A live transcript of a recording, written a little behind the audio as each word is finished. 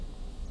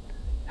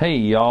Hey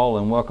y'all,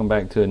 and welcome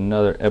back to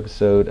another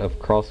episode of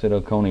CrossFit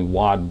Oconee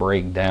WOD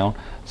Breakdown.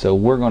 So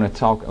we're going to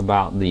talk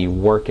about the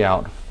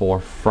workout for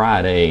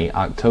Friday,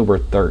 October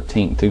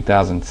 13th,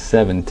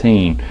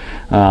 2017.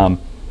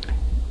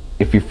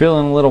 If you're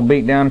feeling a little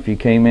beat down, if you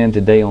came in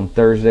today on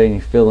Thursday and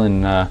you're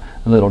feeling a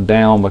little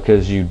down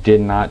because you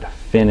did not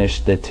finish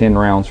the 10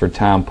 rounds for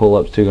time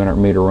pull-ups, 200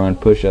 meter run,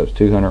 push-ups,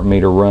 200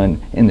 meter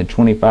run in the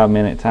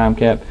 25-minute time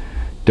cap,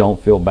 don't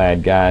feel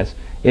bad, guys.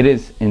 It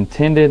is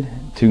intended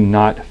to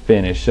not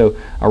finish. So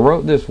I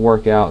wrote this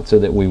workout so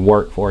that we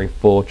work for a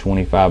full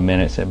 25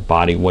 minutes at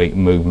body weight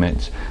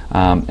movements,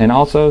 and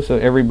also so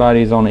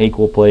everybody's on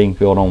equal playing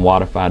field on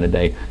Wodify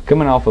today.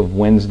 Coming off of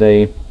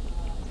Wednesday,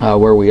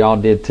 where we all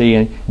did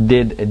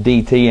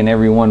DT and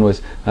everyone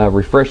was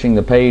refreshing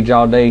the page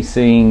all day,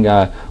 seeing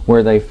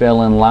where they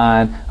fell in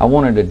line. I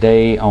wanted a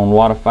day on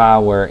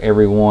Wodify where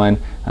everyone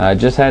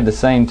just had the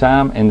same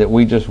time and that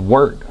we just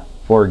worked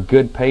for a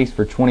good pace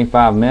for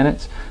 25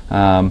 minutes.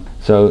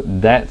 So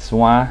that's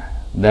why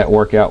that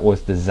workout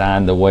was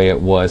designed the way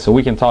it was. So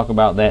we can talk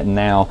about that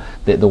now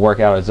that the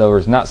workout is over.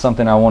 It's not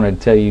something I wanted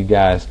to tell you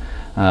guys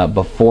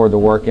before the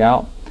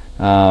workout.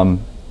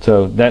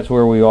 So that's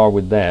where we are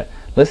with that.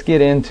 Let's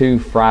get into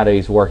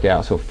Friday's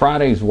workout. So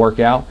Friday's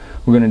workout,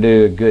 we're going to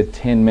do a good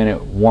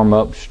 10-minute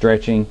warm-up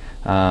stretching,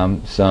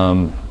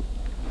 some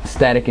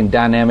static and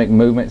dynamic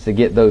movements to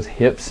get those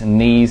hips and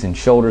knees and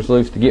shoulders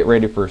loose to get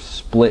ready for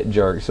split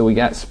jerks. So we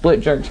got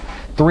split jerks,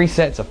 3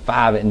 sets of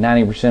 5 at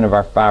 90% of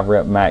our 5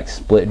 rep max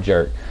split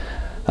jerk.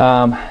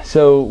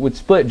 So with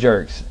split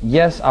jerks,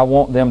 yes, I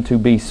want them to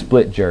be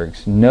split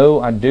jerks. No,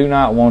 I do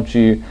not want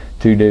you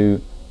to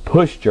do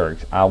push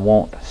jerks. I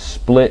want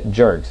split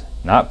jerks,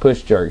 not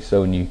push jerks.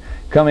 So when you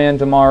come in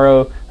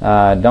tomorrow,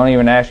 don't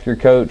even ask your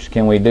coach,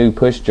 can we do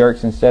push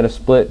jerks instead of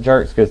split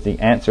jerks? Because the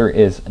answer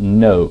is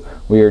no.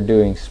 We are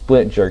doing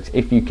split jerks.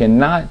 If you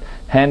cannot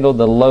handle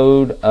the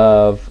load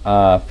of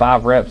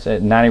 5 reps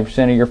at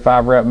 90% of your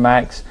 5 rep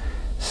max,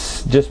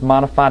 just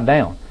modify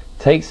down.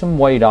 Take some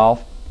weight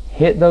off.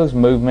 Hit those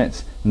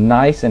movements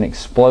nice and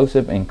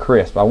explosive and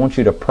crisp. I want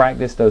you to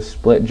practice those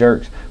split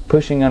jerks,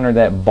 pushing under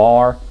that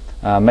bar,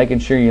 making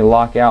sure you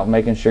lock out,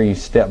 making sure you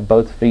step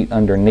both feet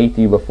underneath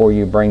you before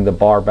you bring the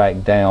bar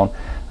back down.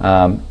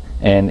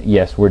 And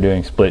yes, we're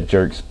doing split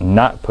jerks,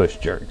 not push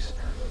jerks.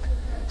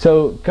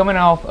 So coming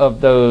off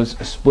of those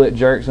split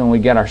jerks, when we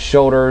get our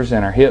shoulders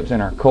and our hips and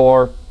our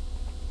core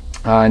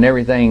and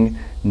everything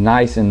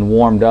nice and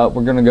warmed up,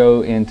 we're going to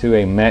go into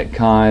a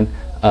Metcon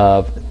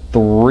of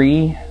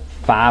 3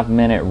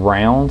 5-minute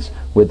rounds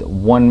with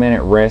 1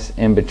 minute rest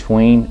in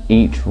between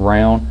each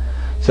round.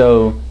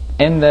 So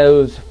in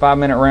those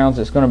 5-minute rounds,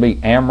 it's going to be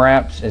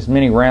AMRAPs, as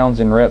many rounds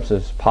and reps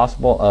as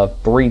possible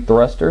of 3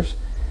 thrusters,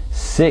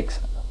 6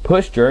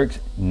 push jerks,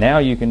 now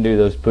you can do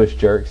those push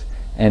jerks,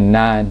 and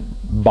 9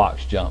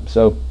 box jumps.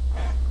 So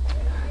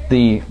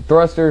the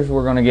thrusters,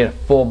 we're going to get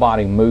full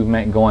body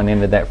movement going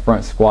into that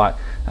front squat.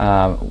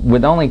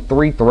 With only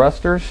 3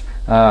 thrusters,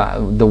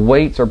 the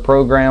weights are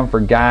programmed for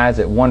guys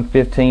at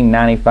 115,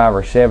 95,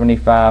 or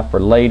 75. For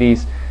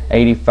ladies,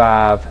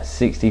 85,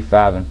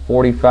 65, and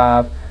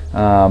 45.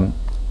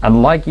 I'd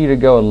like you to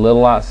go a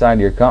little outside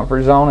your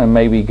comfort zone and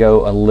maybe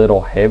go a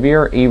little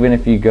heavier, even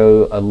if you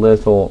go a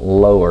little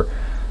lower,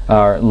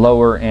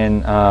 lower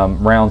in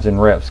rounds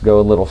and reps, go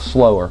a little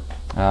slower.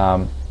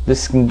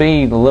 This can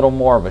be a little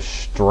more of a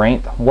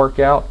strength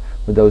workout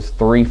with those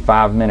 3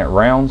 5-minute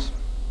rounds.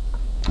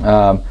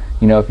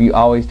 You know, if you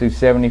always do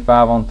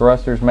 75 on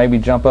thrusters, maybe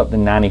jump up to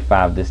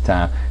 95 this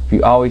time. If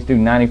you always do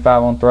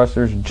 95 on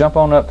thrusters, jump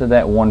on up to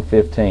that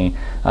 115.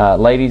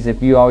 Ladies,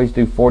 if you always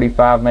do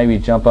 45, maybe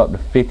jump up to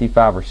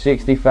 55 or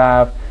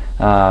 65.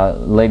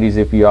 Ladies,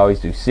 if you always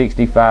do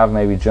 65,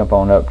 maybe jump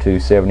on up to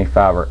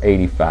 75 or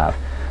 85.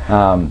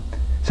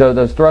 So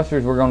those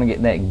thrusters, we're going to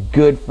get that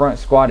good front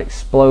squat,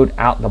 explode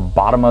out the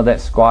bottom of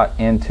that squat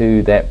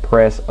into that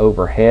press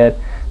overhead.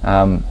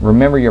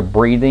 Remember your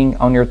breathing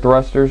on your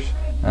thrusters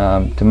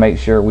to make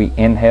sure we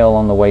inhale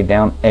on the way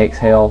down,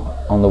 exhale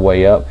on the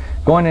way up.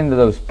 Going into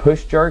those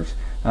push jerks,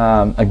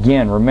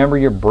 again, remember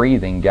your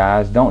breathing,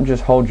 guys. Don't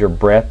just hold your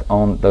breath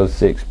on those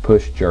 6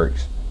 push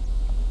jerks.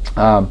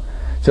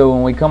 So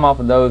when we come off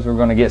of those, we're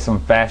going to get some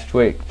fast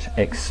twitch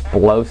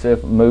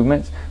explosive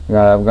movements.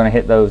 We're going to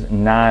hit those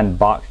 9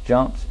 box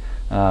jumps.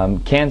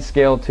 Can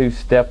scale to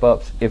step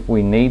ups if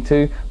we need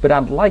to, but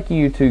I'd like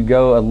you to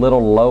go a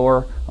little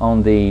lower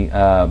on the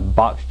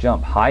box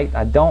jump height.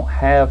 I don't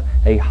have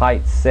a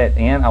height set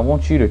in. I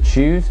want you to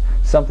choose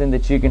something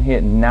that you can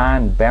hit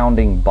 9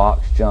 bounding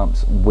box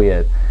jumps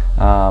with,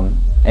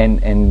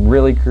 and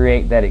really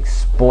create that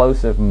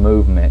explosive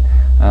movement.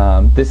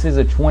 This is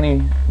a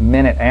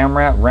 20-minute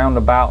AMRAP, round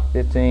about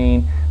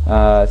 15,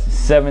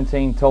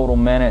 17 total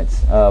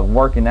minutes of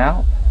working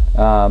out.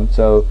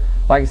 So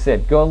like I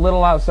said, go a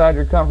little outside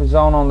your comfort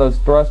zone on those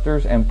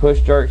thrusters and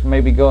push jerks.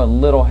 Maybe go a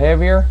little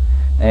heavier,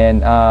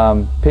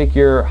 and pick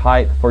your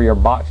height for your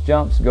box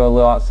jumps. Go a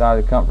little outside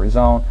the comfort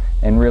zone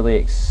and really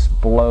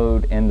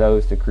explode in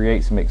those to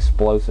create some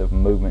explosive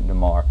movement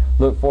tomorrow.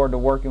 Look forward to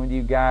working with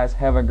you guys.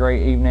 Have a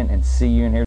great evening and see you in here.